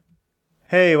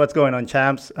Hey, what's going on,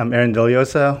 champs? I'm Aaron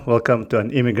Deliosa. Welcome to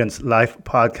an Immigrant's Life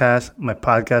podcast, my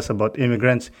podcast about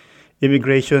immigrants,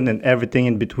 immigration, and everything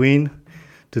in between.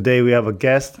 Today we have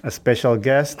a special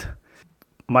guest,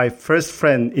 my first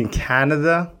friend in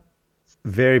Canada,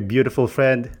 very beautiful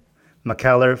friend,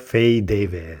 McKellar Faye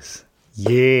Davis.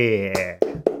 Yeah.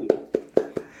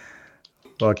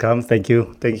 Welcome. Thank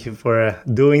you. Thank you for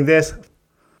doing this.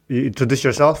 You introduce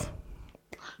yourself.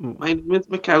 My name is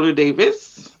Michaela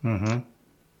Davis.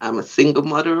 I'm a single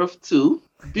mother of two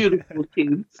beautiful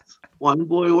kids, one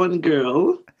boy, one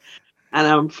girl. And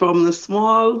I'm from the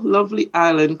small, lovely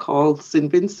island called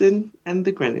St. Vincent and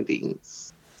the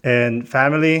Grenadines. And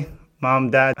family,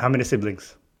 mom, dad, how many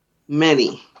siblings?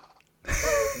 Many.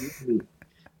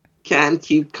 Can't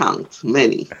keep count.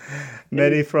 Many.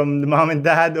 Many from the mom and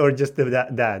dad or just the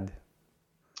dad?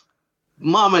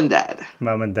 Mom and dad.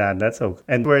 Mom and dad, that's okay.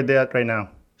 And where are they at right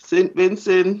now? St.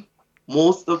 Vincent,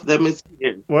 most of them is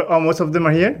here. Most of them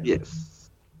are here? Yes.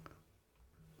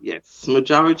 Yes,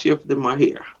 majority of them are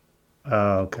here.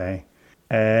 Oh, okay.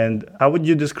 And how would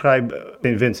you describe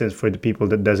St. Vincent for the people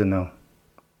that doesn't know?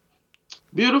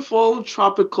 Beautiful,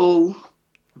 tropical,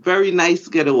 very nice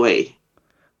getaway.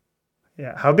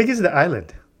 Yeah. How big is the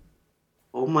island?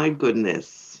 Oh my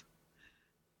goodness.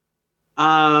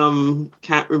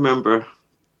 Can't remember.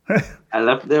 I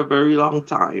left there a very long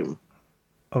time.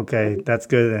 Okay, that's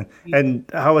good. And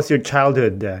how was your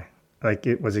childhood there?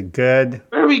 Was it good?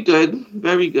 Very good,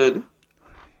 very good.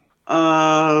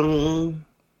 I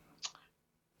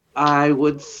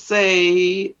would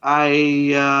say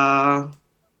I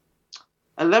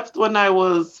left when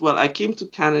I came to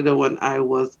Canada when I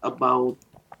was about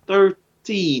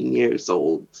 13 years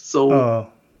old. So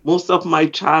most of my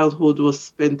childhood was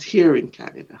spent here in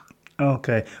Canada.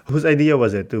 Okay. Whose idea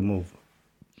was it to move?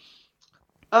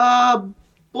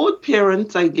 Both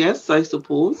parents, I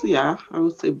suppose. Yeah, I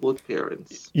would say both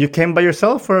parents. You came by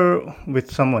yourself or with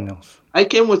someone else? I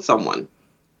came with someone.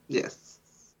 Yes.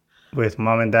 With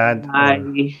mom and dad?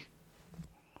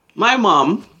 My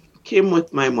mom came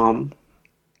with my mom.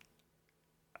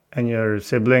 And your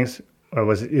siblings? Or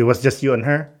was just you and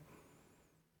her?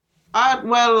 How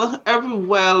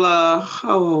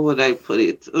would I put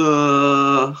it?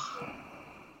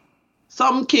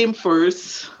 Some came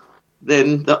first,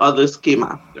 then the others came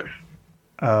after.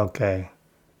 Okay.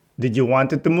 Did you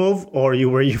want it to move or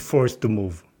were you forced to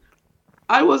move?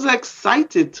 I was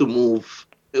excited to move.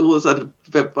 It was a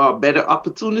better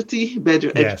opportunity,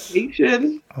 better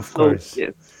education. Of course.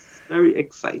 Yes, very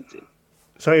excited.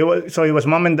 So it was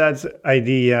mom and dad's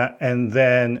idea, and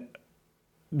then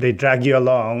they drag you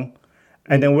along.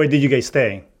 And then where did you guys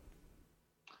stay?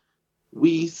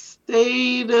 We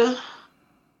stayed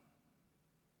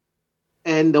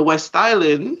in the West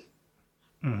Island.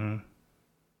 Mm-hmm.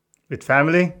 With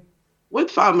family?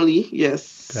 With family,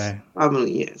 yes. Okay.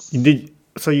 Family, yes. You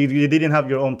didn't have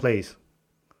your own place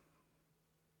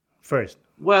first?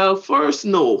 Well, first,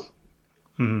 no.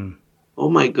 Mm-hmm. Oh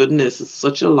my goodness, it's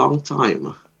such a long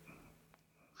time.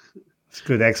 It's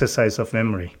good exercise of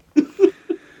memory.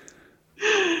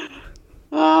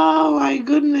 Oh my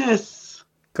goodness.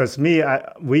 Because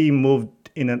we moved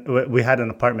we had an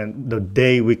apartment the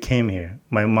day we came here.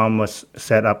 My mom was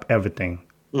set up everything.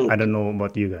 I don't know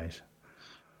about you guys.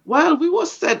 Well, we were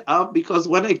set up because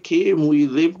when I came, we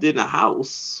lived in a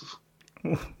house.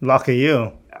 Lucky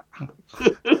you.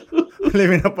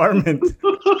 Live in an apartment.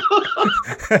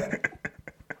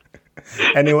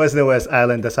 And it was the West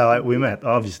Island. That's how we met,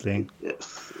 obviously.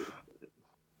 Yes.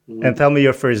 And tell me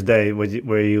your first day.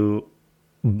 Were you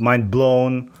mind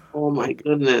blown? Oh my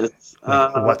goodness.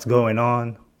 What's going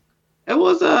on? It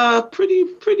was a pretty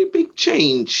big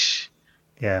change.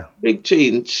 Yeah. Big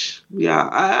change. Yeah,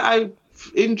 I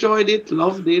enjoyed it,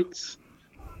 loved it.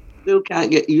 Still can't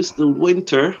get used to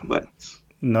winter, but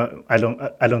no, I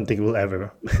don't think we'll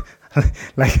ever.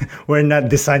 We're not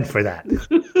designed for that.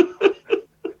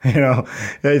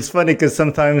 It's funny because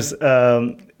sometimes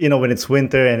when it's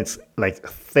winter and it's like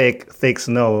thick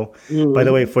snow. By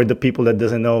the way, for the people that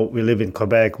doesn't know, we live in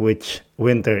Quebec, which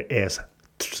winter is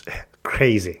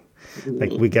crazy.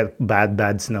 Like we get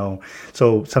bad snow.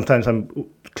 So sometimes I'm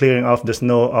clearing off the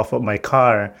snow off of my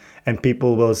car and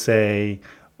people will say,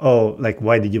 oh, like,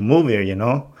 why did you move here,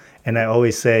 And I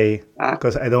always say,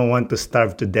 because I don't want to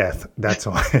starve to death. That's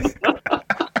why.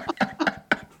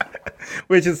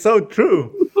 Which is so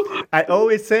true. I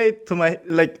always say to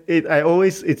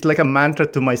it's like a mantra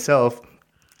to myself.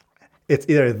 It's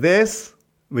either this,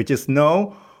 which is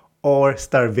no, or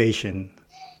starvation.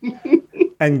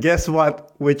 And guess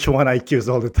what? Which one I choose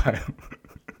all the time?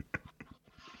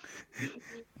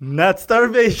 Not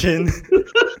starvation.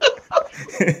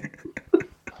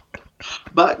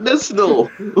 But the snow.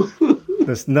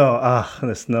 The snow.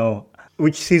 The snow.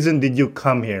 Which season did you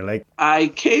come here? Like, I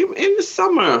came in the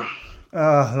summer.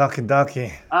 lucky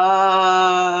ducky.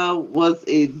 Was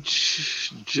it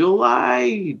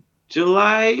July?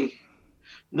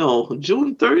 No,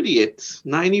 June 30th,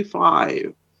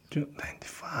 95. June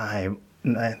 95.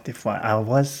 95. I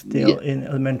was still in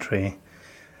elementary.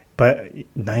 But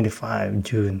 95,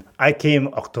 June. I came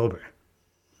October.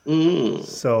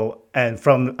 So, and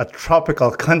from a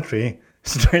tropical country,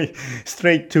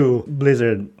 straight to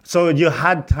blizzard. So you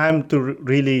had time to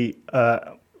really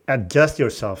adjust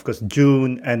yourself, because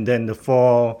June and then the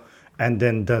fall and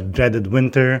then the dreaded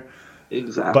winter.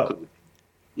 Exactly. But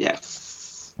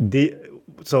yes.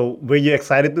 So were you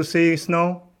excited to see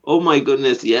snow? Oh my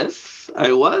goodness, yes,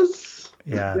 I was.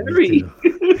 Yeah, Very. me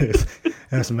too. It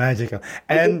was magical.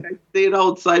 And I stayed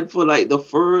outside for like the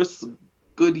first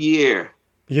good year.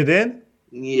 you did?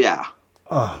 Yeah.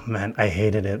 Oh man, I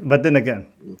hated it. But then again,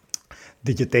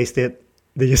 did you taste it?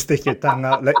 Did you stick your tongue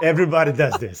out? Like everybody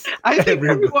does this. I think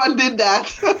everyone did that.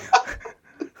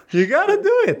 You gotta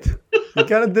do it. You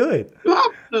gotta do it. You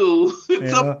have to.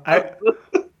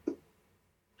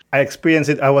 I experienced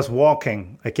it. I was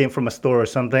walking. I came from a store or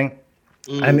something,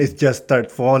 and it just started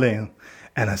falling.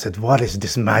 And I said, "What is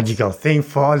this magical thing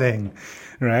falling?"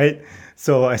 Right?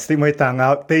 So I stick my tongue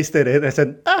out, tasted it. I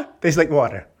said, tastes like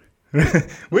water,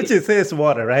 which it is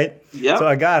water, right? Yeah. So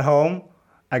I got home,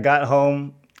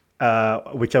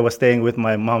 which I was staying with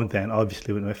my mom then,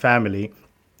 obviously with my family.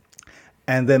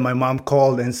 And then my mom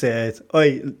called and said,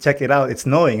 "Oi, check it out. It's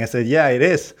snowing." I said, "Yeah, it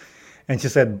is." And she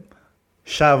said,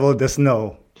 "Shovel the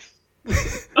snow."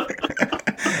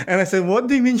 And I said, "What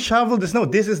do you mean shovel the snow?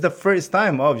 This is the first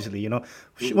time, obviously, you know.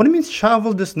 What do you mean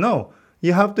shovel the snow?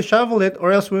 You have to shovel it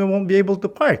or else we won't be able to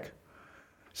park."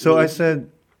 So I said,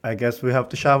 "I guess we have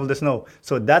to shovel the snow."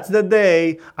 So that's the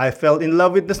day I fell in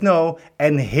love with the snow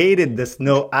and hated the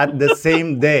snow at the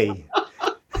same day.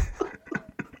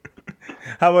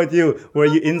 How about you? Were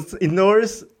you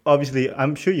indoors? Obviously,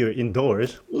 I'm sure you're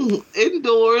indoors.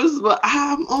 Indoors, but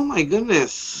oh my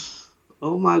goodness.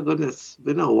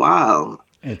 Been a while.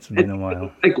 It's been a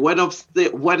while. Like went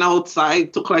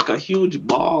outside, took like a huge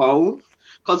ball,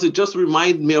 because it just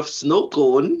reminded me of snow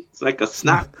cone. It's like a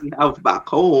snack we have back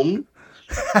home.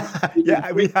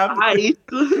 Yeah, we have ice.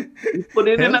 You put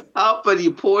it in a cup and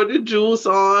you pour the juice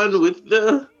on with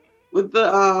the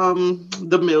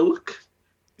milk.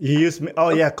 You use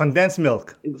condensed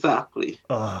milk. Exactly.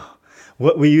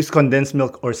 What we use condensed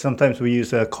milk, or sometimes we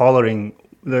use coloring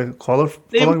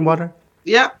water.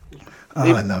 Yeah.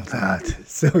 Oh, I love that.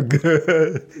 It's so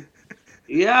good.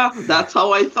 Yeah, that's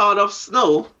how I thought of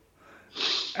snow.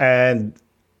 And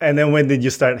then when did you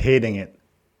start hating it?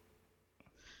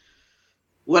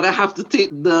 When I have to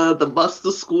take the bus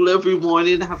to school every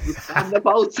morning, I have to stand up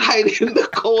outside in the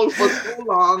cold for so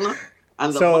long,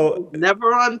 and the bus is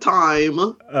never on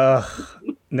time.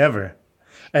 Never.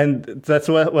 And that's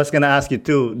what I was going to ask you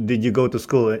too. Did you go to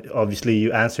school? Obviously,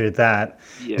 you answered that.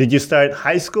 Yeah. Did you start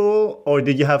high school, or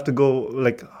did you have to go,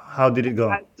 like, how did it go?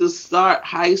 I had to start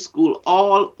high school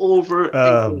all over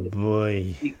again.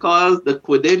 Boy. Because the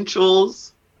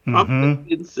credentials from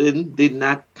Dickinson did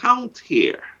not count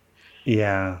here.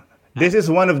 Yeah. This is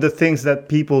one of the things that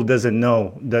people doesn't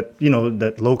know, that, you know,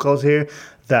 that locals here,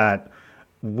 that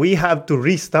we have to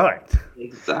restart.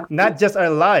 Exactly. Not just our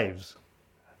lives.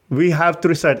 We have to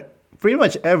restart pretty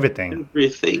much everything.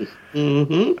 Everything.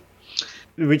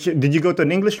 Which, did you go to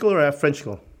an English school or a French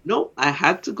school? No, I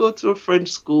had to go to a French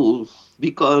school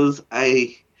because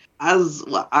I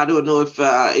don't know if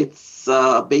it's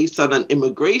based on an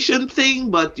immigration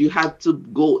thing, but you had to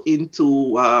go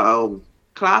into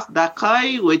class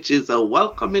d'accueil, which is a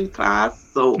welcoming class.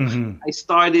 So I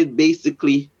started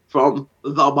basically from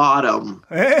the bottom.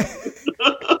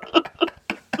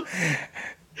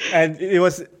 And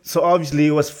so obviously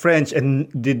it was French. And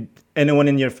did anyone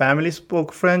in your family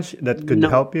spoke French that could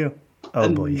help you? Oh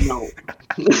boy. No.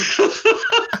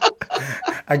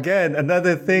 Again,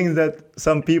 another thing that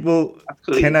some people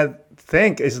cannot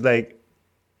think is like,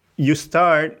 you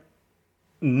start,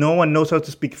 no one knows how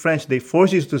to speak French. They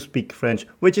force you to speak French,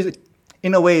 which is,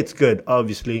 in a way, it's good,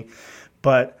 obviously.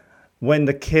 But when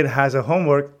the kid has a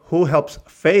homework, who helps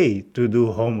Faye to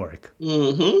do homework?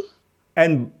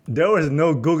 And there was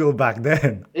no Google back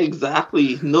then.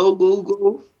 Exactly. No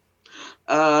Google.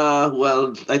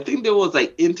 Well, I think there was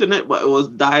like internet, but it was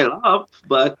dial up.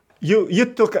 But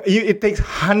it takes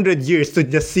 100 years to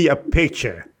just see a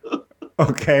picture.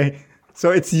 Okay,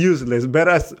 so it's useless.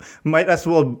 Might as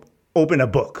well open a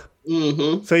book.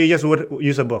 So you just would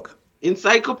use a book.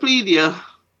 Encyclopedia.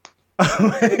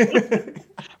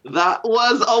 That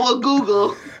was our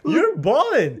Google. You're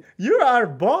balling. You are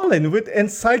balling with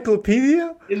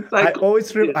encyclopedia.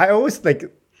 Encyclopedia. I always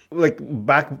like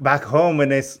back home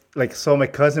when like saw my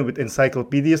cousin with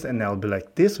encyclopedias, and I'll be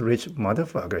like, these rich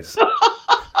motherfuckers.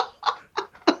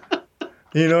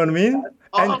 You know what I mean?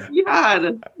 Oh, we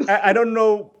had. I don't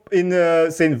know in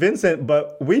St. Vincent,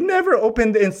 but we never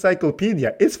opened the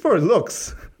encyclopedia. It's for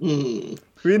looks.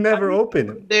 We never opened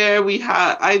it. There we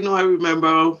had, I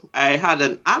remember I had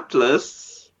an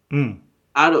atlas.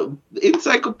 Out of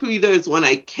encyclopedia is when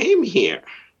I came here.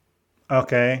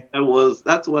 Okay.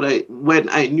 That's when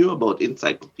I knew about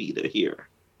encyclopedia here.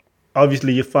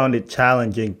 Obviously, you found it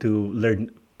challenging to learn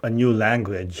a new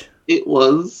language. It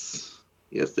was.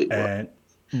 Yes, it was.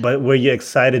 But were you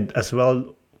excited as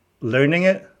well learning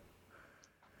it?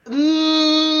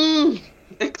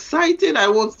 Excited, I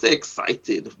won't say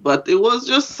excited, but it was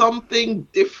just something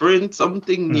different,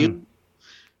 something new.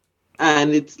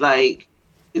 And it's like,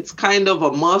 it's kind of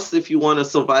a must if you want to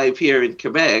survive here in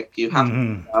Quebec. You have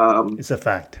to, it's a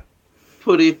fact.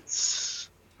 Put it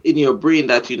in your brain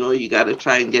that, you got to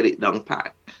try and get it down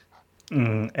pat.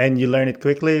 And you learn it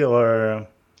quickly, or?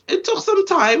 It took some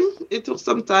time. It took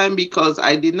some time because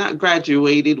I did not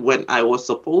graduate when I was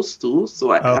supposed to. So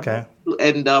I had to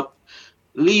end up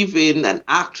leaving an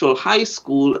actual high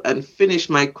school and finish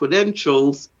my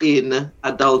credentials in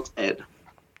adult ed.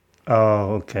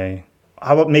 Oh, okay.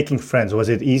 How about making friends? Was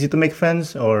it easy to make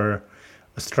friends or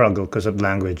a struggle because of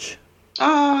language?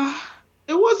 It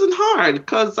wasn't hard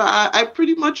because I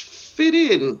pretty much fit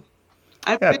in.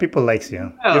 People likes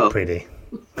you. You're pretty.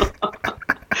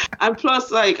 And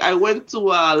plus, I went to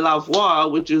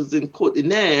Lavoie, which is in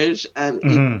Côte-des-Neiges,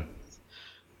 and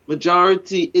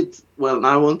majority,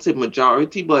 I won't say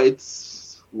majority, but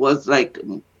it's a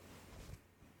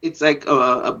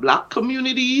black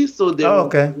community, so there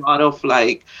was a lot of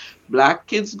black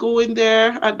kids going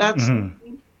there at that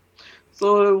time.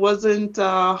 So it wasn't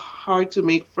hard to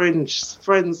make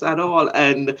friends at all,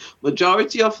 and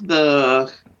majority of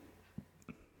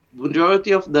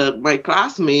my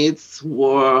classmates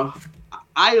were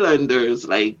islanders.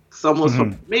 Like some was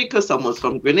from Jamaica, some was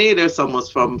from Grenada, some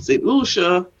was from St.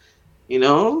 Lucia,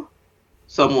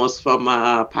 some was from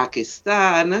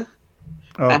Pakistan.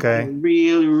 Okay. And a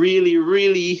really, really,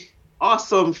 really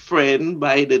awesome friend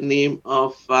by the name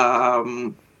of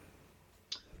oh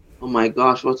my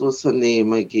gosh, what was her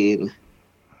name again?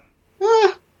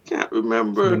 Can't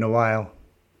remember. It's been a while.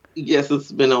 Yes,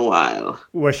 it's been a while.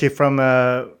 Was she from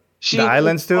the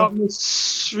islands too? From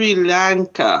Sri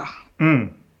Lanka.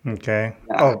 Okay.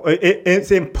 Yeah. Oh,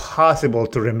 it's impossible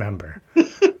to remember.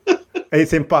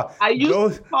 It's impossible. I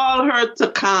used to call her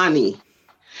Takani.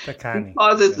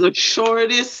 Because it's the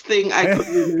shortest thing I could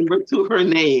remember to her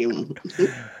name.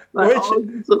 I always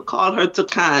used to call her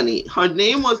Takani. Her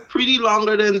name was pretty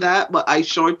longer than that, but I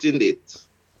shortened it.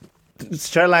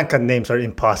 Sri Lankan names are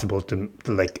impossible to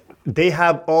like. They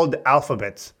have all the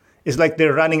alphabets. It's like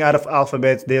they're running out of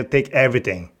alphabets. They'll take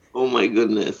everything. Oh my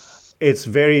goodness. It's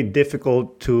very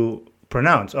difficult to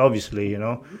pronounce, obviously,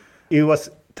 It was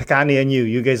Takani and you.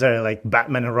 You guys are like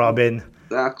Batman and Robin.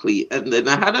 Exactly. And then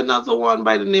I had another one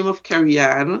by the name of Carrie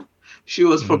Ann. She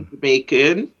was from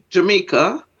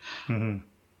Jamaica.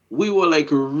 We were like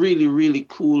really, really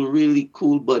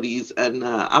cool buddies. And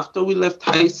after we left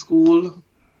high school,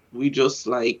 we just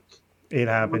it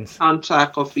happens.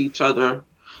 Contact of each other.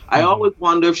 I always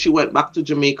wonder if she went back to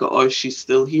Jamaica or if she's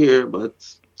still here,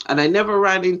 and I never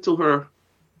ran into her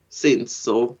since.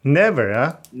 So never,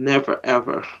 huh? Never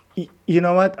ever. You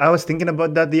know what? I was thinking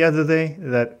about that the other day.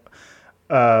 That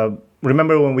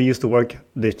remember when we used to work?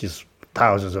 This just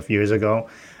thousands of years ago,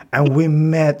 and we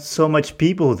met so much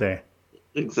people there.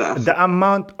 Exactly. The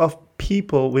amount of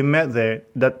people we met there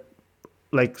that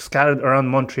scattered around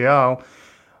Montreal.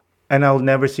 And I'll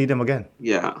never see them again.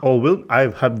 Yeah.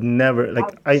 I have never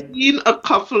I've seen a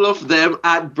couple of them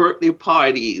at birthday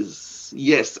parties.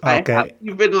 Yes. Okay. I have,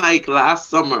 even last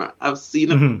summer, I've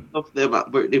seen a couple of them at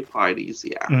birthday parties.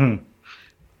 Yeah.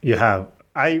 You have.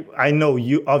 I know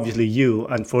you. Obviously, you.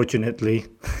 Unfortunately,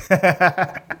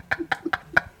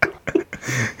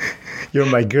 you're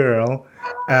my girl.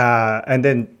 And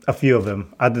then a few of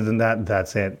them. Other than that,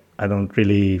 that's it. I don't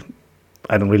really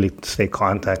stay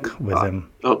contact with them.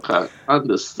 Okay,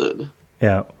 understood.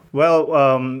 Yeah. Well,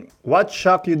 what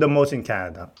shocked you the most in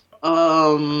Canada?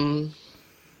 The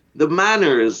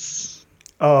manners.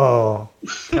 Oh,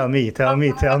 tell me.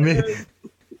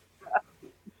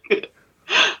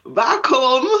 Back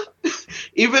home,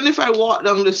 even if I walk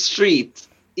down the street,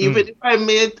 even if I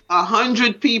met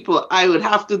 100 people, I would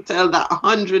have to tell that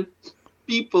 100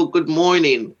 people good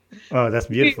morning. Oh, that's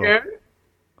beautiful.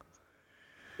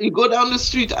 You go down the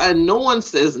street and no one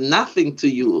says nothing to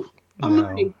you. I'm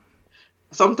No. like,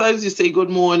 sometimes you say good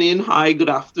morning, hi, good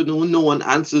afternoon. No one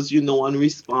answers you. No one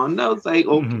responds. I was like,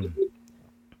 okay.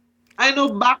 I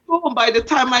know back home, by the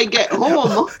time I get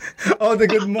home, All the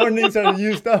good mornings are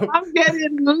used up. I'm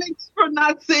getting licks for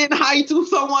not saying hi to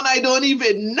someone I don't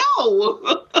even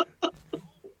know.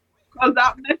 Because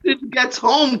that message gets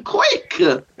home quick.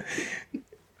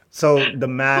 So the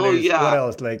manners, yeah. what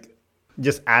else? Like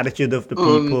just attitude of the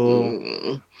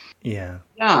people. Yeah.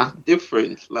 Yeah,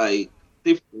 different.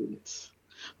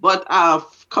 But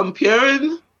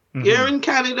comparing here in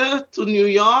Canada to New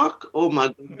York, oh my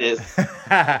goodness.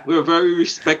 We're very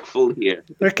respectful here.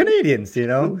 We're Canadians, you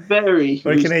know?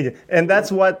 We're Canadian. And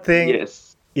that's one thing.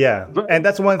 Yes. Yeah. Very And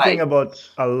that's one thing polite. about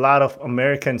a lot of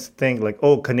Americans think like,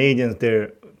 oh, Canadians,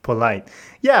 they're polite.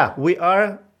 Yeah, we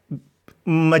are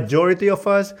majority of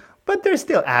us, but they're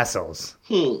still assholes.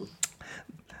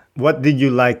 What did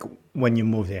you like when you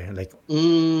moved there? Like,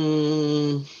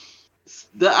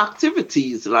 The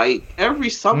activities, like every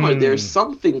summer, there's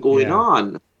something going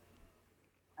on.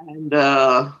 And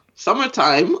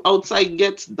summertime, outside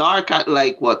gets dark at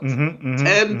like what,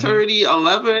 10:30,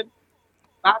 11.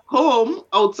 Back home,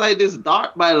 outside is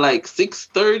dark by like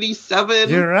 6:30, 7.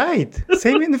 you're right.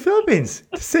 Same in the Philippines.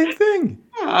 The same thing.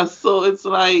 Yeah, so it's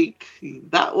like,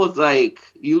 that was like,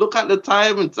 you look at the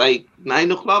time, it's like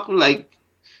 9 o'clock, like,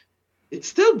 it's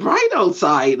still bright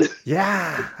outside.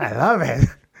 Yeah, I love it.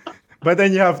 But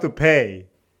then you have to pay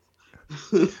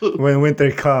when winter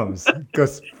comes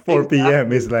because 4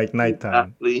 p.m. is like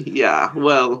nighttime. Exactly. Yeah.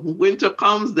 Well, winter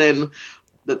comes, then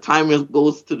the time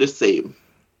goes to the same.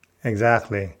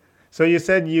 Exactly. So you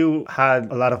said you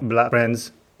had a lot of black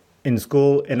friends in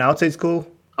school and outside school?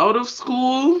 Out of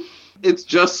school, it's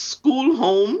just school,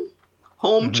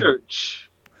 home, church.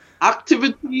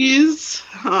 Activities,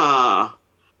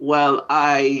 well,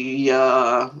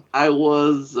 I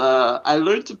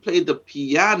learned to play the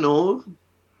piano.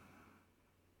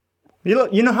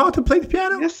 You know how to play the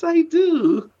piano? Yes, I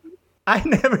do. I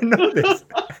never know this.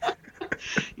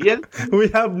 Yes, We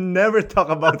have never talked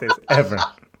about this ever.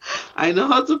 I know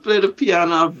how to play the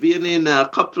piano. I've been in a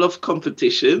couple of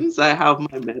competitions. I have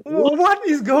my medals. What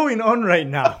is going on right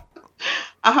now?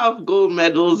 I have gold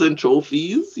medals and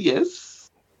trophies.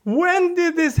 Yes. When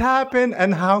did this happen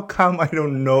and how come I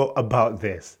don't know about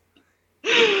this?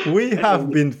 We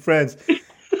have been friends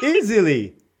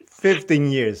easily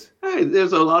 15 years. Hey,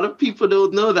 there's a lot of people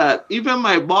don't know that. Even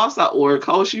my boss at work,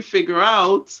 how she figured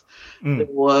out there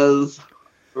was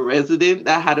a resident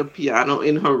that had a piano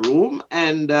in her room,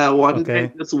 and one day I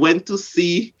just went to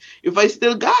see if I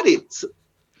still got it.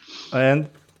 And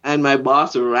my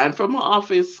boss ran from her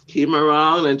office, came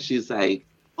around, and she's like,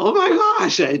 "Oh my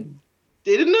gosh, I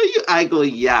didn't know you." I go,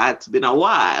 "Yeah, it's been a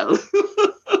while."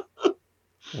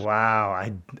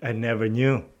 wow, I never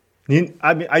knew.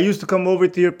 I mean, I used to come over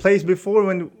to your place before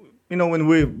when when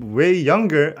we're way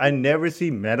younger. I never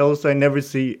see medals. I never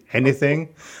see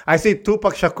anything. I see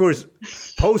Tupac Shakur's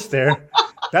poster.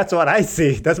 That's what I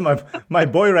see. That's my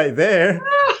boy right there.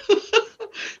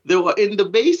 They were in the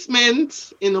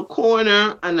basement in a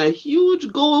corner and a huge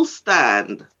gold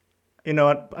stand. You know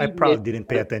what? I probably didn't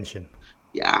pay attention.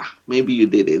 Yeah, maybe you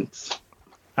didn't.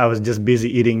 I was just busy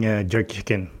eating jerk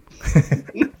chicken.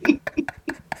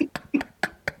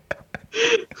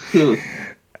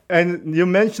 And you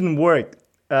mentioned work.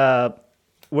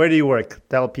 Where do you work?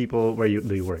 Tell people where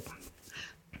do you work.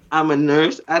 I'm a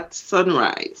nurse at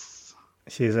Sunrise.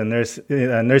 She's a nurse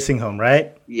in a nursing home,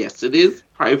 right? Yes, it is.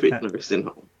 Private nursing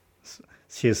home.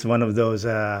 She's one of those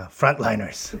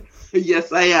frontliners.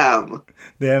 Yes, I am.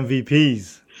 The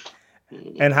MVPs.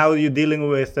 And how are you dealing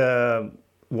with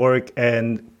work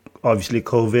and obviously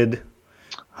COVID?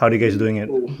 How are you guys doing it?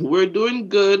 We're doing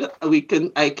good.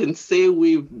 I can say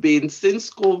we've been,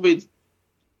 since COVID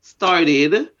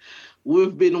started,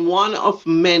 we've been one of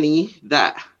many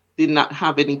that did not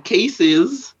have any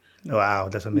cases. Wow,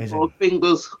 that's amazing. All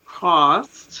fingers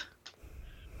crossed.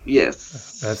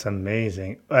 Yes. That's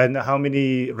amazing. And how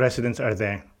many residents are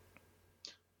there?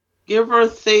 Give or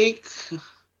take,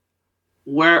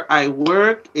 where I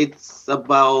work, it's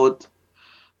about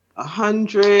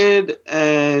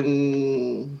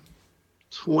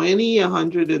 120,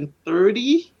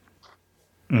 130.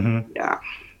 Yeah.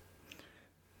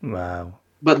 Wow.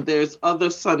 But there's other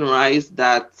Sunrise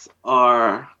that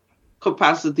our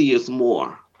capacity is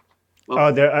more.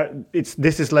 Oh, there are.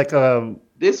 This is like a.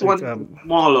 This one is a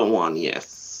smaller one,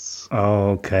 yes. Oh,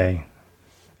 okay.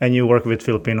 And you work with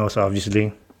Filipinos,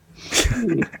 obviously.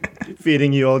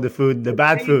 Feeding you all the food, the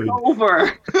bad food.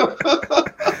 Over.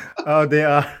 Oh, they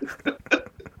are.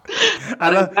 I But I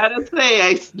love gotta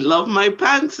say, love my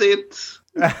pancit.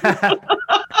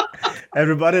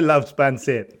 everybody loves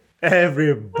pancit.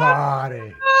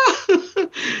 Everybody.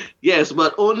 Yes,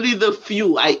 but only the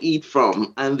few I eat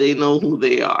from, and they know who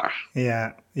they are.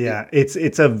 Yeah, yeah.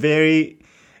 It's a very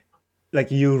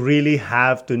like you really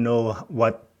have to know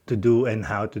what to do and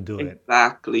how to do it.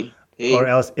 Exactly. Or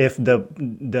else if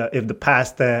the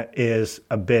pasta is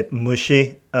a bit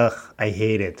mushy, ugh, I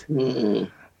hate it. Mm.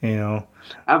 You know.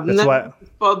 I've That's never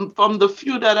why from the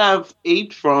few that I've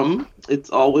ate from, it's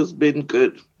always been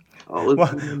good. Always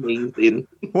what been amazing.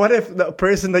 what if the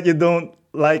person that you don't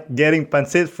like getting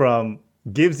pancit from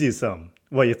gives you some?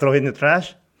 What, you throw it in the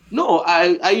trash? No,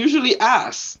 I usually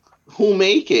ask who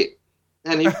make it.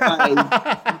 And if I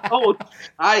don't,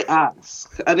 I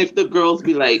ask. And if the girls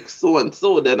be like so and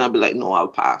so, then I'll be like, no, I'll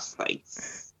pass.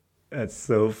 Thanks. That's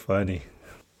so funny.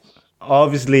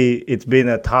 Obviously, it's been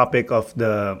a topic of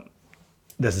the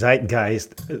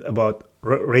zeitgeist about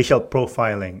racial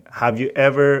profiling. Have you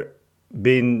ever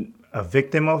been a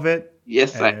victim of it?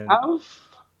 Yes, I And have.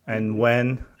 and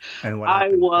when and what I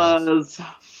happened? Tell us.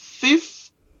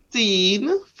 was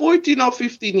 14 or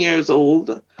 15 years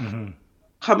old, Hmm.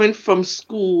 coming from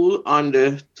school on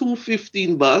the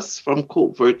 215 bus from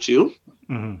Cope Virtue.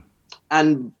 Hmm.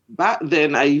 And back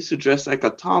then, I used to dress like a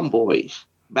tomboy.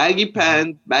 Baggy Hmm.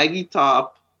 pants, baggy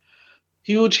top,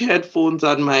 huge headphones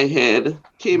on my head.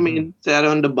 Came Hmm. in, sat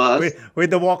on the bus With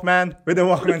the Walkman,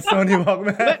 Sony with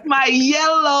Walkman. my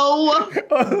yellow,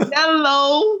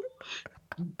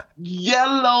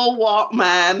 yellow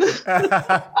Walkman.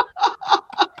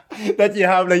 That you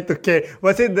have like to carry.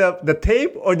 Was it the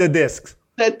tape or the discs?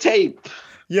 The tape.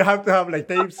 You have to have like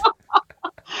tapes.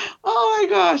 Oh my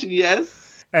gosh,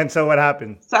 yes. And so what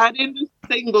happened? Sat in the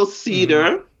single Hmm.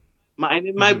 seater,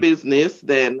 minding my Hmm. business.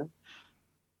 Then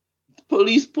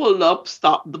police pulled up,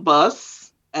 stopped the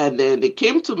bus, and then they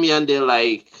came to me and they're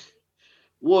like,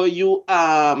 well,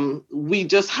 we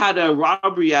just had a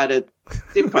robbery at a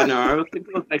dipper. I think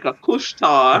it was like a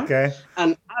Kushtar, Okay.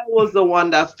 and I was the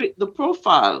one that fit the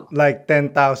profile. Like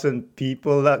 10,000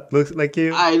 people that looks like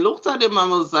you. I looked at him and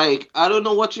was like, I don't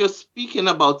know what you're speaking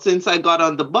about. Since I got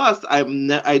on the bus,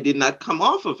 I did not come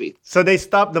off of it. So they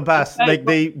stopped the bus. Like,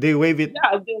 Like they wave it.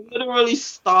 yeah, they literally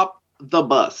stopped the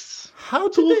bus. How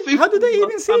did they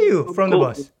even see you from the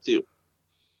bus?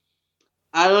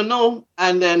 I don't know.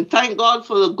 And then thank God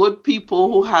for the good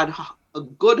people who had a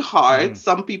good heart. Mhm.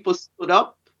 Some people stood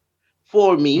up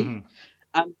for me. Mhm.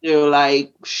 And they're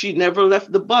like, she never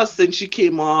left the bus since she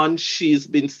came on. She's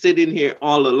been sitting here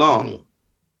all along.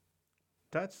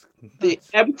 That's They nuts.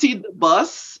 emptied the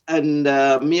bus, and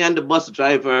me and the bus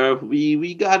driver,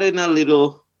 we got in a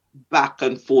little back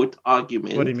and forth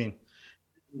argument. What do you mean?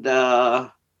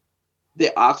 They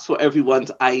asked for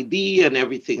everyone's ID and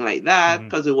everything like that Mhm.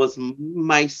 because it was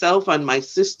myself and my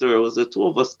sister. It was the two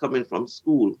of us coming from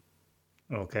school.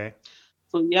 Okay.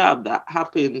 So yeah, that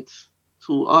happened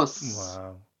to us.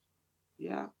 Wow.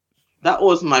 Yeah, that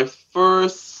was my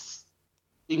first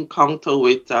encounter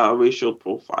with racial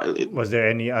profiling. Was there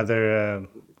any other?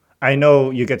 I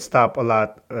know you get stopped a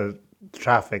lot.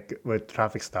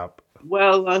 Traffic stop.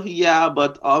 Well, yeah,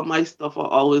 but all my stuff are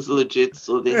always legit,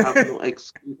 so they have no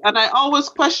excuse. And I always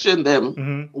question them,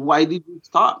 Hmm. why did you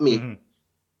stop me? Hmm.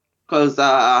 Because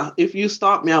if you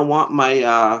stop me, I want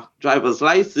my driver's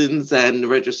license and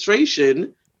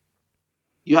registration.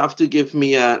 You have to give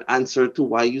me an answer to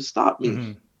why you stopped me.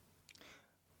 Hmm.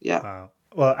 Yeah. Wow.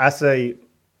 Well, as a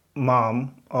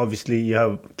mom, obviously you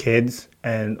have kids,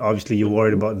 and obviously you're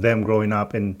worried about them growing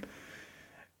up and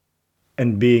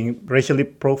being racially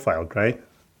profiled, right?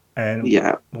 And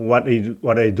Yeah. what are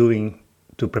you doing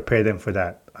to prepare them for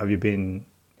that? Have you been?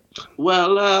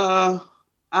 Well,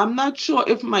 I'm not sure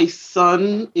if my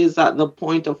son is at the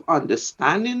point of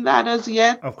understanding that as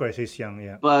yet. Of course, he's young.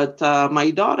 Yeah. But my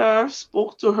daughter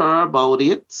spoke to her about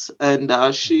it, and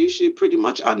she pretty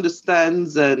much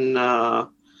understands and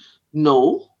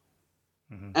know.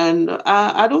 Hmm. And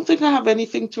I don't think I have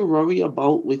anything to worry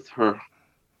about with her.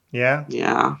 Yeah.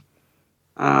 Yeah.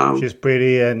 She's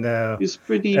pretty, and She's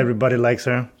pretty. everybody likes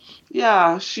her.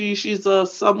 Yeah, she's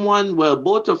someone. Well,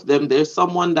 both of them. There's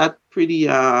someone that pretty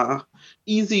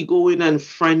easygoing and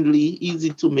friendly, easy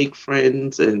to make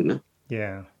friends, and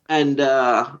Yeah.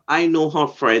 I know her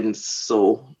friends.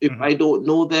 So if Mhm. I don't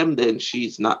know them, then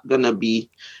she's not gonna be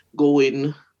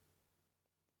going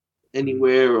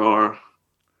anywhere or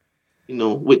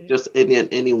with just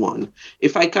anyone.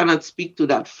 If I cannot speak to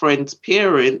that friend's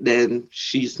parent, then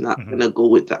she's not Mhm. gonna go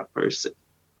with that person.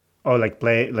 Oh, like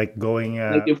going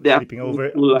Like if they have sleeping to go over.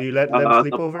 to Do like you let them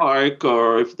sleep the over? park,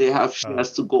 or if she Oh.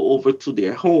 has to go over to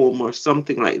their home or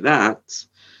something like that,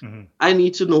 I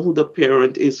need to know who the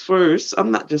parent is first.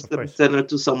 I'm not just Of going to course. send her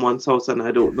to someone's house and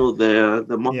I don't know the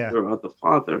Yeah. mother or the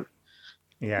father.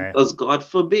 Yeah. Because God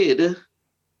forbid,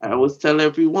 I always tell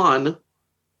everyone,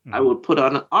 I would put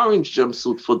on an orange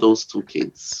jumpsuit for those two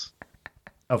kids.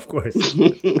 Of course.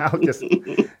 I'll just,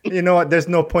 you know what? There's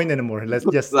no point anymore. Let's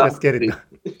get it Exactly. done.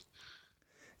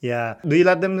 Yeah. Do you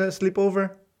let them sleep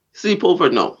over? Sleep over,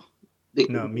 no. They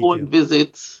No, can me go and too.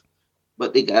 visit,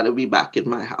 but they got to be back in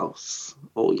my house.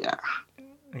 Oh, yeah.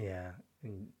 Yeah.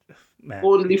 Man.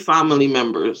 Only family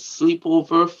members.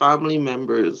 Sleepover, family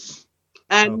members,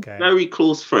 and Okay. very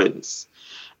close friends.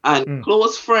 And Mm.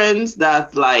 close friends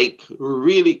that like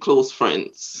really close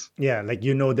friends. Yeah, like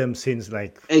you know them since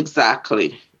like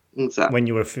Exactly. when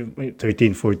you were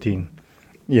 13, 14.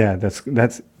 Yeah, that's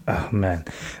oh man.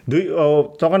 Do you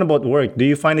talking about work, do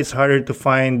you find it's harder to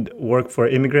find work for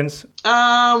immigrants?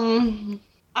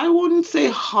 I wouldn't say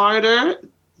harder.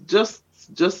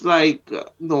 Just like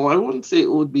no, I wouldn't say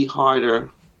it would be harder.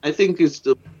 I think it's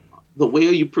the way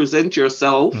you present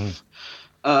yourself,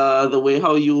 the way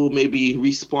how you maybe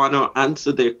respond or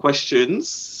answer their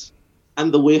questions,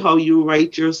 and the way how you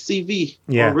write your CV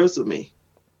or Yeah. resume.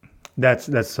 That's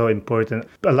so important.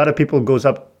 A lot of people goes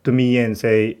up to me and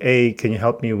say, "Hey, can you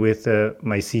help me with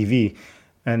my CV?"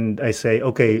 And I say,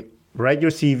 "Okay, write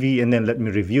your CV and then let me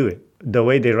review it." The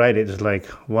way they write it is like,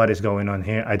 "What is going on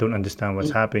here? I don't understand what's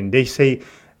happening." They say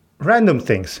random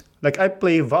things like, "I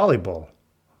play volleyball."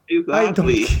 I don't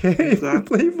Exactly. care if you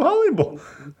Exactly. play volleyball.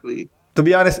 Exactly. To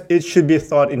be honest, it should be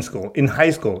taught in school. In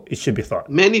high school, it should be taught.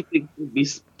 Many things would be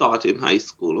taught in high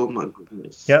school. Oh my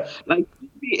goodness! Yep. Like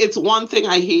it's one thing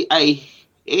I hate. I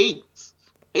hate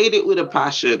hate it with a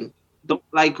passion. Don't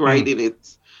like writing it.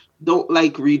 Don't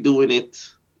like redoing it.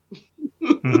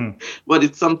 But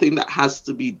it's something that has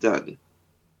to be done.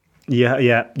 Yeah,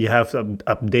 yeah. You have to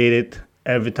update it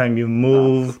every time you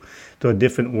move to a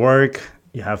different work.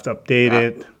 You have to update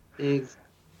it. Ex-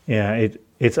 Yeah,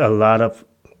 it's a lot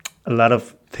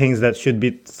of things that should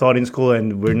be taught in school,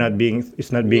 and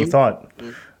it's not being taught,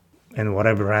 and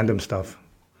whatever random stuff.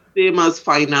 Same as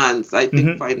finance. I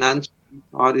think finance should be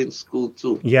taught in school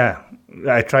too. Yeah,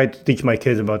 I try to teach my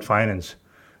kids about finance,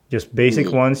 just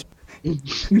basic ones.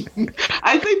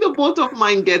 I think the both of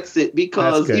mine gets it That's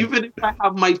because good. even if I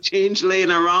have my change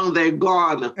laying around, they're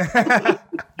gone.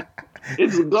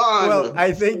 It's gone. Well,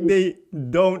 I think they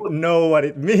don't know what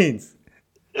it means,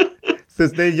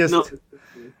 since they just No,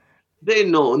 they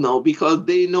know, no, because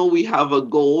they know we have a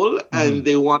goal and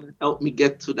they want to help me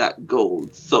get to that goal.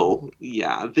 So,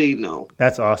 yeah, they know.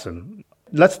 That's awesome.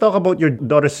 Let's talk about your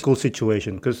daughter's school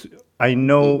situation because I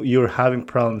know you're having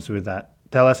problems with that.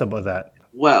 Tell us about that.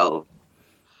 Well,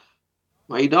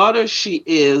 my daughter, she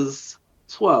is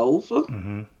 12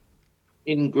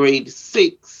 in grade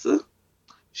 6.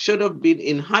 Should have been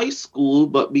in high school,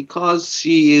 but because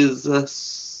she is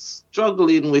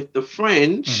struggling with the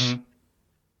French,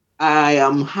 I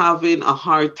am having a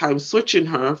hard time switching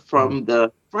her from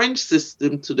the French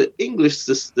system to the English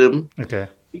system Okay.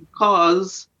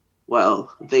 because,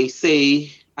 well, they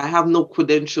say I have no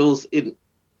credentials in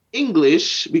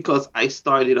English because I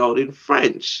started out in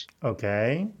French,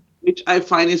 Okay. which I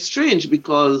find is strange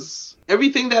because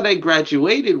everything that I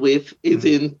graduated with is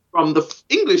in from the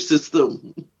English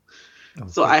system.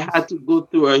 So I had to go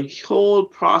through a whole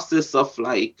process of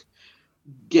like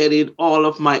getting all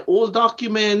of my old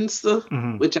documents,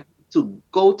 which I had to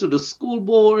go to the school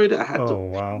board. I had Oh to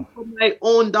wow. pay for my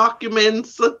own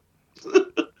documents.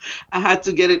 I had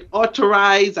to get it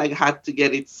authorized. I had to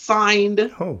get it signed.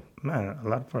 Oh man, a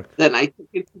lot of work. Then I took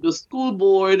it to the school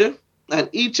board. And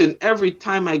each and every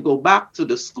time I go back to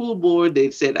the school board,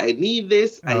 they said, I need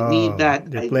this, I need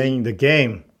that. They're playing the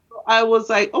game. I was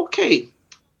like, okay,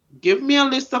 give me a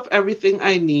list of everything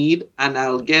I need and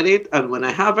I'll get it. And when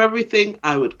I have everything,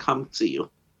 I would come to you.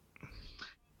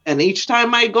 And each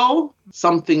time I go,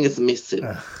 something is missing.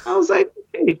 I was like,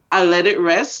 okay, I let it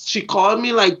rest. She called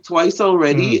me like twice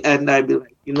already. And I'd be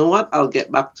like, you know what? I'll get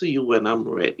back to you when I'm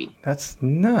ready. That's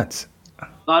nuts.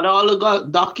 Got all the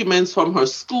documents from her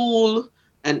school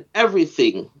and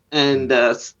everything. And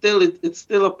still, it's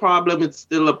still a problem. It's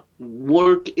still a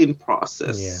work in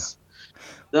process. Yeah.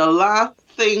 The last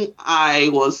thing I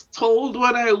was told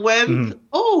when I went,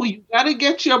 oh, you got to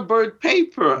get your birth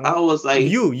paper. I was like,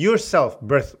 You yourself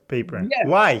birth paper. Yes.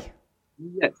 Why?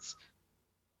 yes.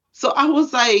 So I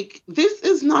was like, this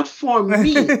is not for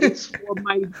me. It's for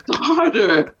my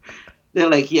daughter. They're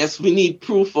like, yes, we need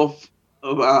proof of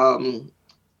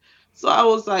So I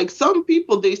was like, some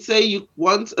people, they say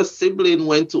once a sibling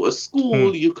went to a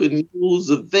school, you can use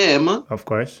them. Of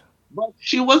course. But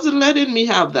she wasn't letting me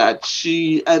have that.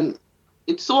 And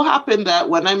it so happened that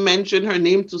when I mentioned her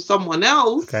name to someone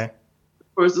else, Okay. the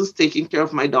person's taking care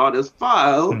of my daughter's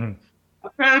file,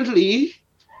 apparently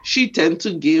she tend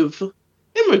to give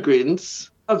immigrants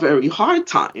a very hard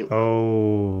time.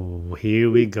 Oh,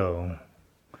 here we go.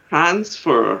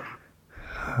 Transfer.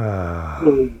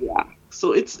 So, yeah.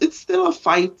 So it's still a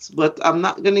fight, but I'm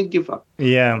not gonna give up.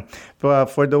 Yeah, but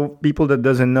for the people that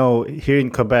doesn't know, here in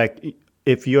Quebec,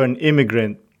 if you're an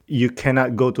immigrant, you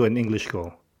cannot go to an English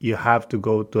school. You have to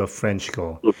go to a French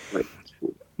school.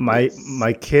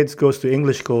 My kids goes to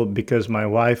English school because my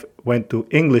wife went to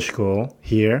English school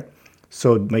here,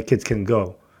 so my kids can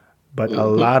go. But a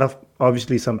lot of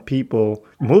obviously some people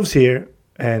moves here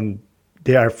and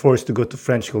they are forced to go to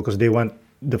French school because they want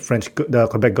the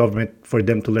Quebec government for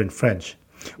them to learn French,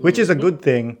 which is a good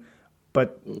thing.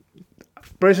 But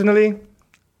personally,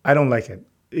 I don't like it.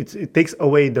 It takes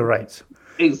away the rights.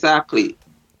 Exactly.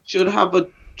 Should have a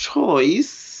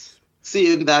choice,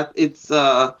 seeing that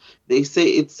they say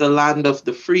it's a land of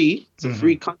the free. It's a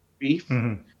free country.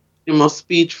 Freedom of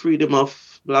speech, freedom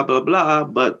of blah blah blah,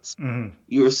 but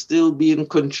you're still being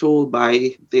controlled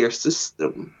by their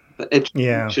system, the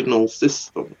educational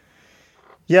system.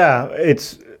 Yeah,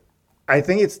 I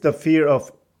think it's the fear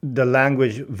of the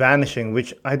language vanishing,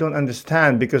 which I don't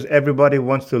understand because everybody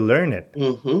wants to learn it.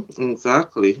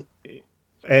 Exactly.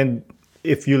 And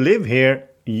if you live here,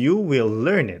 you will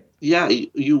learn it. Yeah,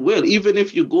 you will. Even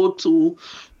if you go to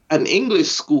an English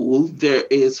school, there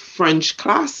is French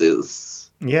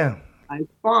classes. Yeah. I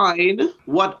find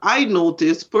what I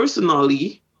notice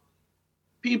personally,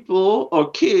 people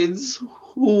or kids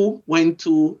who went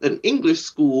to an English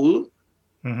school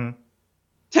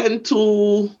tend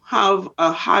to have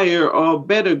a higher or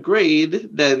better grade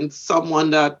than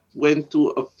someone that went to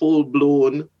a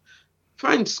full-blown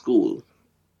French school.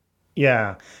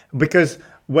 Yeah, because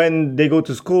when they go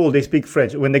to school, they speak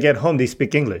French. When they get home, they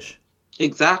speak English.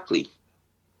 Exactly.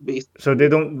 So they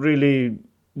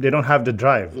don't have the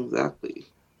drive. Exactly.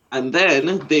 And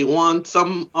then they want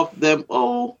some of them,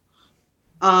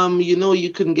 you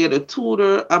can get a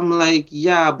tutor. I'm like,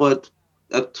 yeah, but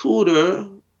a tutor,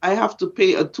 I have to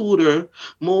pay a tutor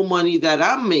more money that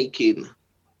I'm making.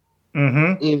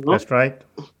 That's right.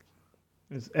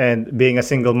 And being a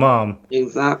single mom.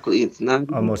 Exactly. It's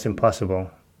not almost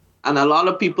impossible. And a lot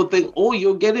of people think,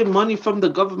 you're getting money from the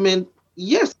government.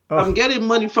 Yes, I'm getting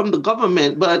money from the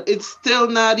government, but it's still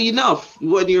not enough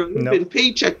when you're living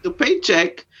paycheck to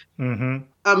paycheck.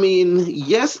 I mean,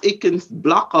 yes, it can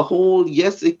block a hole.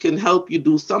 Yes, it can help you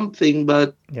do something,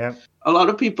 but a lot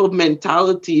of people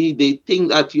mentality, they think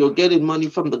that you're getting money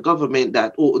from the government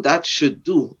that should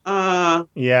do.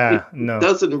 It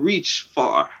doesn't reach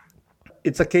far.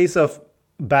 It's a case of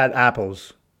bad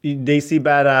apples. They see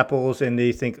bad apples and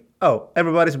they think,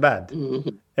 everybody's bad.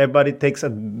 Everybody takes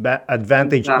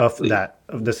advantage of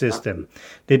the system.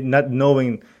 They're not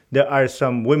knowing there are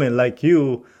some women like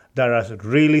you that are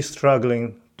really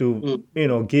struggling to,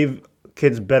 give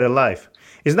kids better life.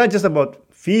 It's not just about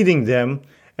feeding them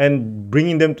and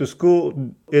bringing them to school.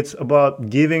 It's about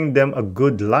giving them a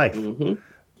good life.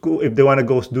 If they want to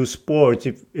go do sports,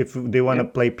 if they want to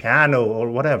play piano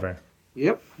or whatever.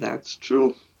 Yep, that's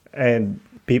true. And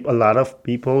a lot of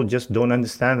people just don't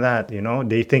understand that,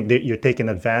 They think that you're taking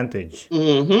advantage.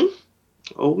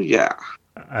 Oh, yeah.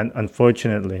 And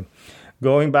unfortunately.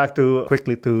 Going back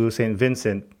quickly to St.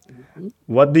 Vincent,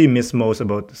 what do you miss most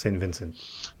about St. Vincent?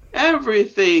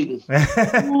 Everything.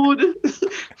 Food,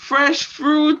 fresh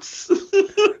fruits.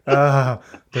 The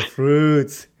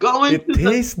fruits. It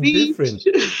tastes different.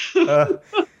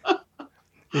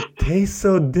 It tastes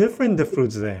so different, the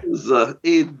fruits there.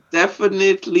 It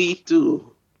definitely do.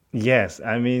 Yes,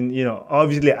 I mean,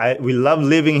 obviously we love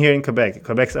living here in Quebec.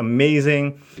 Quebec's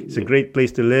amazing. It's a great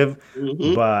place to live,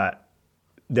 but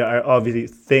there are obviously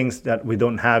things that we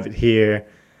don't have here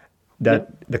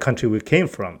that the country we came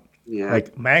from. Yeah.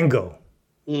 Like mango.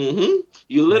 You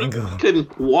literally can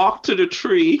walk to the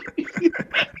tree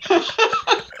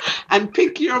and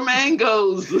pick your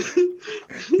mangoes.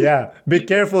 Yeah, be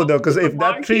careful though, because if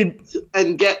that tree...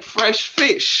 And get fresh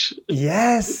fish.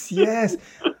 Yes.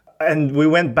 And we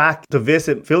went back to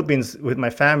visit Philippines with my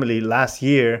family last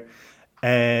year,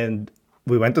 and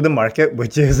we went to the market,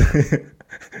 which is...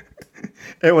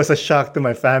 It was a shock to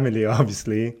my family,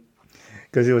 obviously,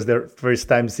 because it was their first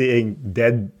time seeing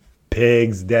dead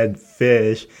pigs, dead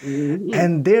fish,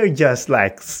 and they're just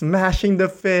like smashing the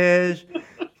fish,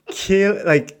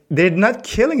 they're not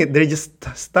killing it, they're just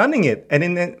stunning it.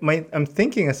 And then I'm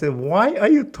thinking, I said, why are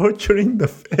you torturing the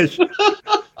fish?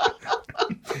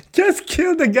 Just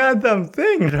kill the goddamn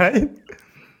thing, right?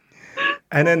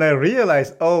 And then I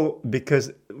realized,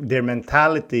 because their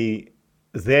mentality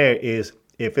there is,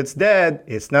 if it's dead,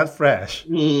 it's not fresh.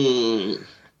 Mm.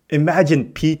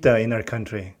 Imagine PETA in our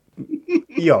country.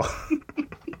 Yo,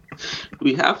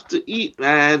 We have to eat,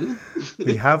 man.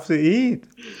 we have to eat.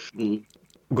 Mm.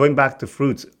 Going back to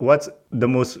fruits, what's the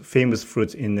most famous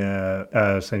fruits in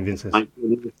St. Vincent? My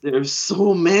goodness, there's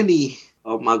so many.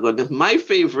 Oh my goodness. My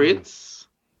favorites,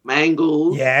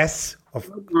 mangoes, Yes.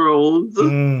 plum rolls.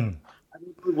 Mm. I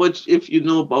don't know what if you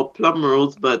know about plum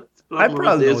rolls, but I plum rolls,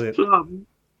 probably know there's it. plum.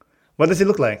 What does it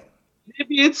look like?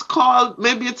 Maybe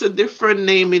it's a different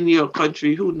name in your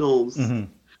country. Who knows? Mm-hmm.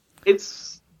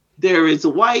 There is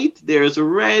white, there's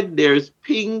red, there's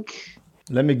pink.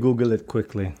 Let me Google it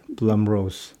quickly. Plum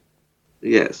rose.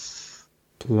 Yes.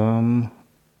 Plum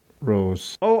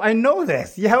rose. Oh, I know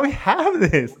this. Yeah, we have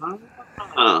this.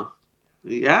 Ah,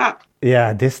 yeah.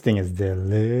 Yeah, this thing is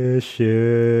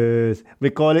delicious.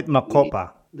 We call it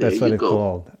makopa. There That's what you it's go.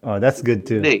 called. Oh, that's good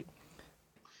too. Nick.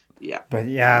 Yeah. But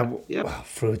yeah, Yep.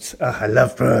 fruits. Oh, I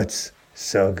love fruits.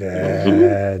 So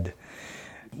good.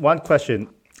 One question.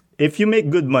 If you make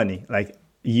good money, like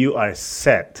you are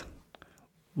set,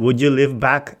 would you live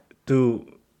back to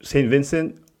St.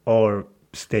 Vincent or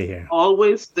stay here?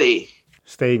 Always stay.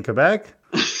 Stay in Quebec?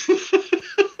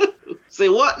 Say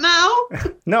what now?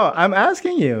 No, I'm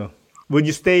asking you. Would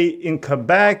you stay in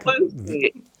Quebec?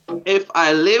 If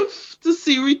I live to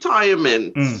see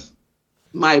retirement,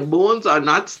 my bones are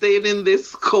not staying in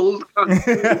this cold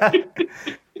country.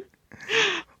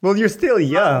 Well, you're still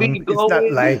young. be It's not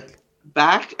going- like,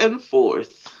 Back and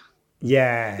forth.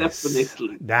 yes.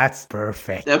 Definitely. That's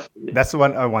perfect. Definitely. That's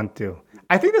what I want to.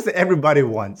 I think that's what everybody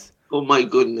wants. Oh my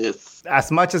goodness.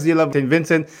 As much as you love St.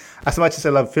 Vincent, as much as I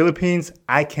love Philippines,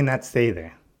 I cannot stay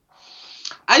there.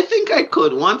 I think I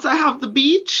could. Once I have the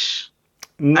beach,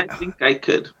 I think I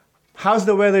could. How's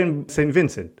the weather in St.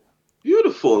 Vincent?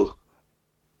 Beautiful.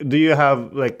 Do you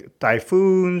have like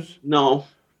typhoons? No.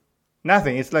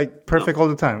 Nothing. It's like perfect all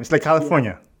the time. It's like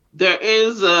California. There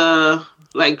is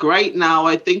like right now,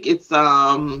 I think it's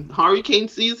hurricane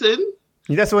season.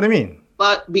 That's what I mean.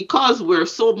 But because we're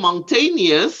so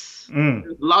mountainous,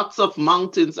 there's lots of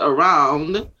mountains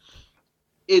around,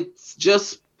 it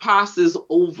just passes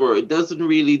over. It doesn't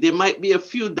really, there might be a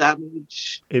few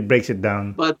damage, It breaks it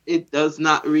down. but it does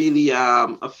not really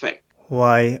affect.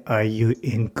 Why are you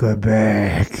in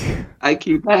Quebec? I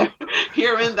keep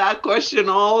hearing that question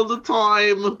all the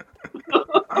time.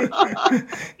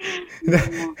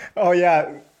 Oh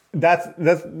yeah, that's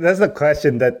the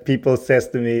question that people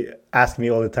ask me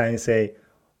all the time. Say,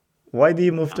 why do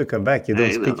you move to Quebec? You don't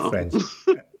I speak know. French.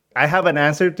 I have an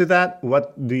answer to that.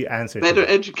 What do you answer? to Better that?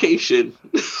 education.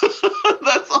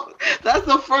 That's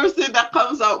the first thing that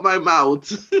comes out my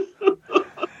mouth.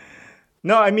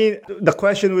 No, I mean the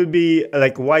question would be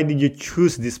like, why did you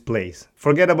choose this place?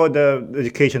 Forget about the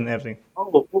education and everything.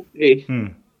 Oh, okay.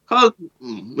 Because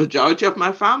majority of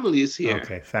my family is here.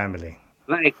 Okay, family.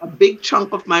 Like a big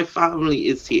chunk of my family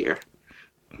is here.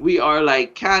 We are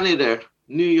like Canada,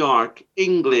 New York,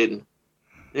 England.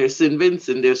 There's St.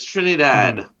 Vincent, there's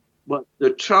Trinidad. But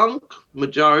the chunk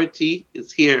majority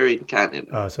is here in Canada.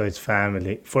 Oh, so it's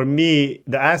family. For me,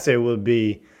 the answer will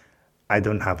be, I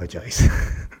don't have a choice.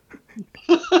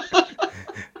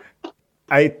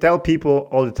 I tell people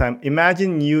all the time,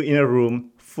 imagine you in a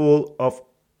room full of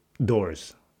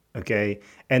doors, okay?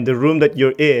 And the room that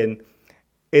you're in,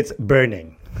 it's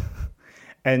burning.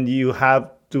 And you have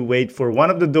to wait for one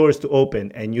of the doors to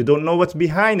open and you don't know what's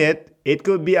behind it. It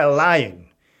could be a lion.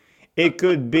 It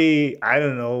could be, I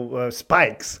don't know,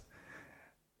 spikes.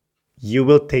 You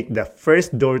will take the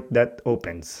first door that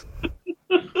opens.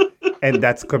 And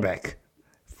that's Quebec.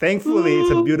 Thankfully,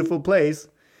 it's a beautiful place.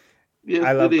 Yes,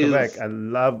 I love it is. Quebec. I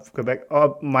love Quebec.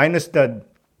 Oh, minus the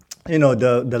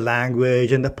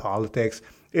language and the politics.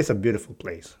 It's a beautiful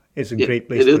place. It's a great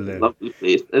place It to is a live. lovely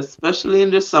place, especially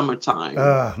in the summertime.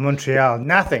 Montreal,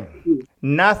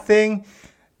 nothing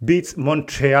beats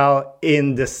Montreal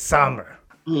in the summer.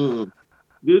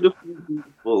 Beautiful,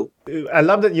 beautiful. I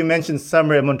love that you mentioned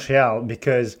summer in Montreal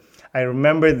because I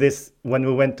remember this when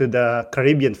we went to the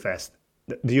Caribbean Fest.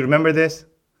 Do you remember this?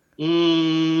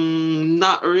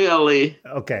 Not really.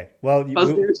 Okay, well,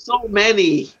 Because there's so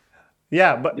many.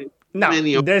 yeah, but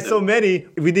many no, of there's them. so many.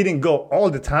 We didn't go all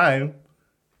the time.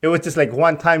 It was just like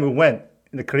one time we went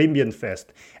in the Caribbean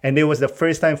Fest, and it was the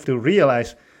first time to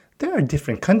realize there are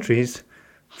different countries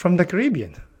from the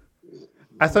Caribbean.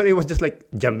 I thought it was just like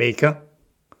Jamaica,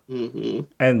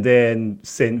 and then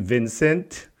Saint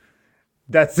Vincent.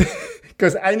 That's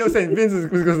because I know Saint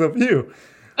Vincent because of you.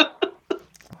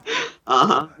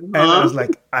 And I was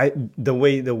like, the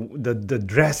way the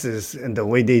dresses and the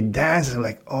way they dance, I'm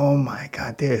like, oh my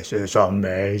God, this is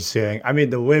amazing. I mean,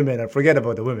 the women, I forget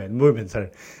about the women. Women are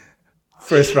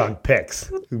first round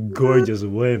picks, gorgeous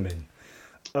women.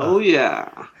 Oh yeah.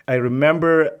 I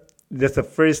remember that's the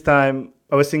first time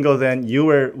I was single then. You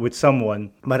were with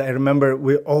someone, but I remember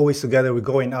we're always together. We're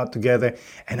going out together.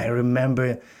 And I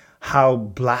remember how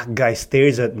black guy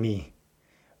stares at me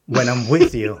when I'm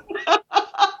with you.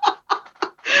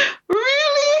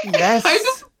 Really? Yes. I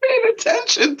just paid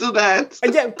attention to that.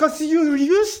 Yeah, because you're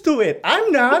used to it.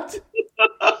 I'm not.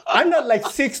 I'm not like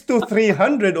 6'2",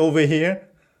 300 over here.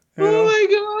 You know? Oh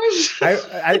my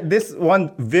gosh. This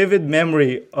one vivid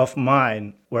memory of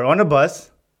mine. We're on a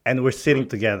bus and we're sitting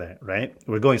together, right?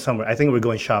 We're going somewhere. I think we're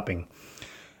going shopping.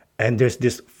 And there's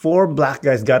this 4 black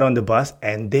guys got on the bus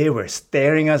and they were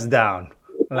staring us down.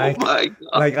 Like, oh my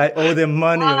God. Like I owe them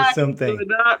money or something. I do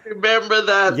not remember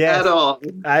that Yes. at all.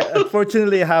 I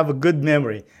unfortunately have a good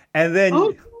memory. And then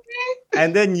Okay.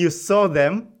 and then you saw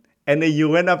them and then you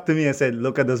went up to me and said,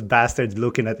 look at those bastards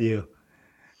looking at you.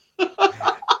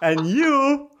 And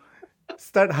you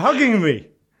start hugging me.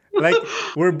 Like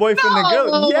we're boyfriend and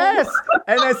girl. Yes.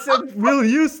 And I said, will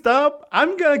you stop?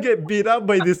 I'm gonna get beat up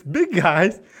by these big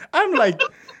guys. I'm like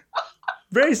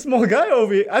very small guy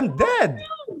over here. I'm dead.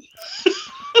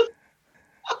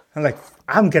 I'm like,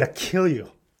 I'm gonna kill you.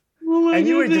 Oh my And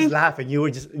you were goodness. just laughing.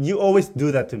 You always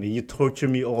do that to me. You torture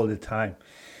me all the time.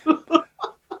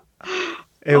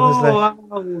 It was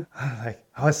wow. like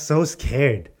I was so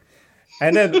scared.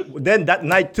 And then that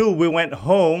night too, we went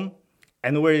home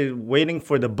and we're waiting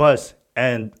for the bus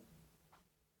and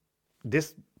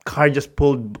this car just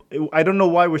pulled. I don't know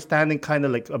why we're standing kind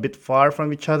of like a bit far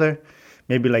from each other,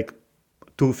 maybe like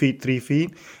 2 feet, 3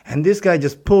 feet. And this guy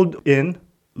just pulled in,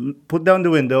 put down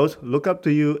the windows, look up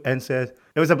to you and said,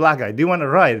 it was a black guy, do you want to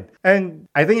ride? And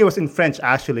I think it was in French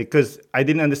actually, because I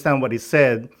didn't understand what he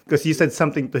said, because you said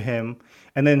something to him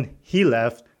and then he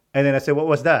left. And then I said, what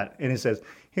was that? And he says,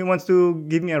 he wants to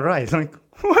give me a ride. I'm like,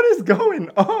 what is going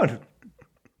on?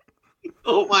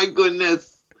 Oh my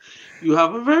goodness. You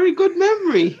have a very good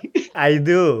memory. I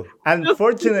do.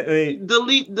 Unfortunately,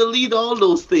 delete all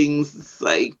those things. It's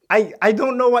like I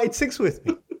don't know why it sticks with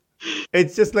me.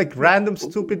 It's just like random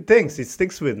stupid things. It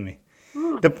sticks with me.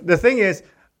 The thing is,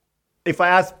 if I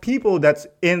ask people that's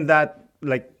in that,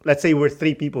 like, let's say we're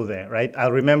 3 people there, right?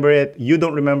 I'll remember it. You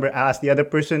don't remember. I'll ask the other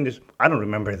person. I don't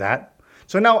remember that.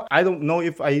 So now I don't know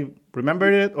if I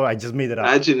remembered it or I just made it up.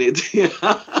 imagine it.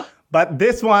 Yeah. But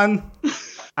this one,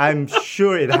 I'm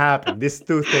sure it happened. These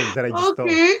 2 things that I just told.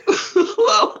 Okay.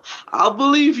 Well, I'll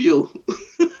believe you.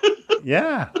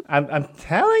 Yeah, I'm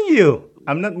telling you.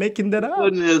 I'm not making that up.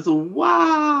 Goodness,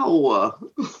 wow.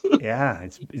 Yeah,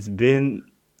 it's been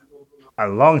a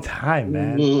long time,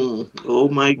 man. Oh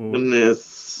my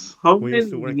goodness. How We used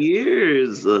to work- many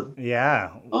years? Yeah.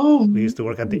 Oh, We used to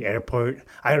work at the airport.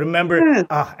 I remember Yes.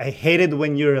 I hated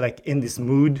when you're like in this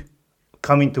mood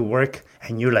coming to work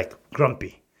and you're like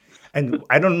grumpy. And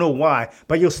I don't know why,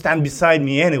 but you'll stand beside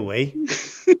me anyway.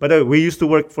 But we used to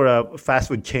work for a fast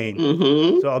food chain.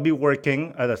 So I'll be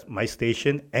working at my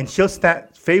station and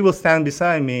Faye will stand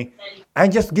beside me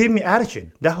and just give me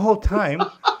attitude the whole time.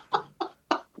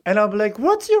 And I'll be like,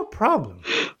 what's your problem?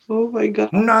 oh my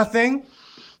God. Nothing.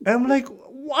 And I'm like,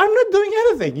 I'm not doing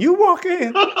anything. You walk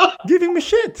in giving me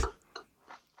shit.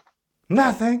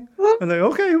 Nothing. I'm like,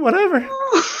 okay, whatever.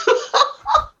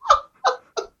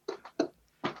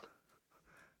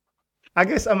 I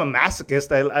guess I'm a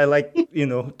masochist. I like,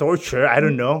 torture. I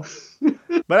don't know.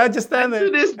 But I just stand there.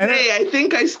 To this and day, I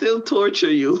think I still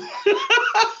torture you.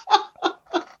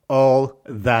 all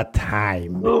the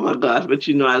time. Oh my gosh, but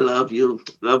I love you.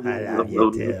 Love you. I love you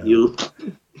love too. you.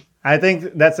 I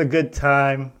think that's a good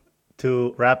time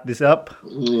to wrap this up.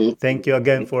 Thank you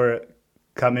again for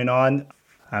coming on.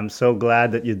 I'm so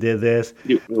glad that you did this.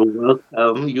 You are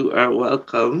welcome. You are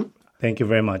welcome. Thank you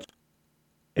very much.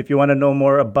 If you want to know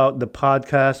more about the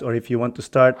podcast or if you want to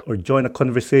start or join a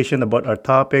conversation about our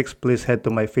topics, please head to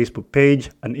my Facebook page,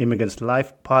 An Immigrant's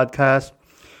Life Podcast.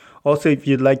 Also, if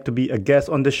you'd like to be a guest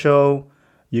on the show,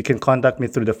 you can contact me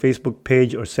through the Facebook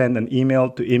page or send an email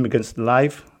to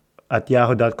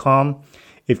immigrantslife@yahoo.com.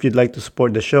 If you'd like to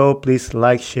support the show, please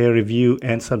like, share, review,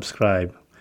 and subscribe.